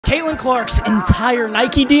Caitlin Clark's entire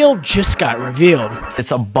Nike deal just got revealed.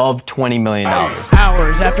 It's above $20 million.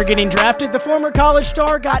 Hours after getting drafted, the former college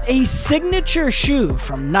star got a signature shoe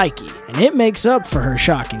from Nike, and it makes up for her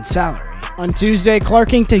shocking salary. On Tuesday,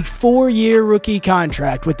 Clark inked a 4-year rookie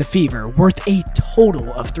contract with the Fever, worth a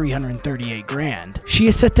total of $338,000. She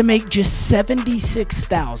is set to make just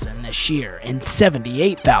 $76,000 this year and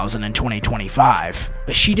 $78,000 in 2025.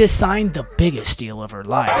 But she just signed the biggest deal of her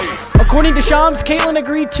life. According to Shams, Caitlin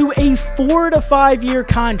agreed to a 4 to 5 year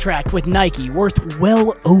contract with Nike worth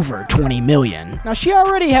well over $20 million. Now, she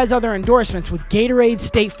already has other endorsements with Gatorade,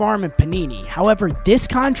 State Farm, and Panini. However, this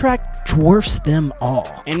contract dwarfs them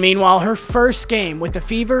all. And meanwhile, her first game with the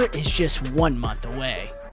Fever is just 1 month away.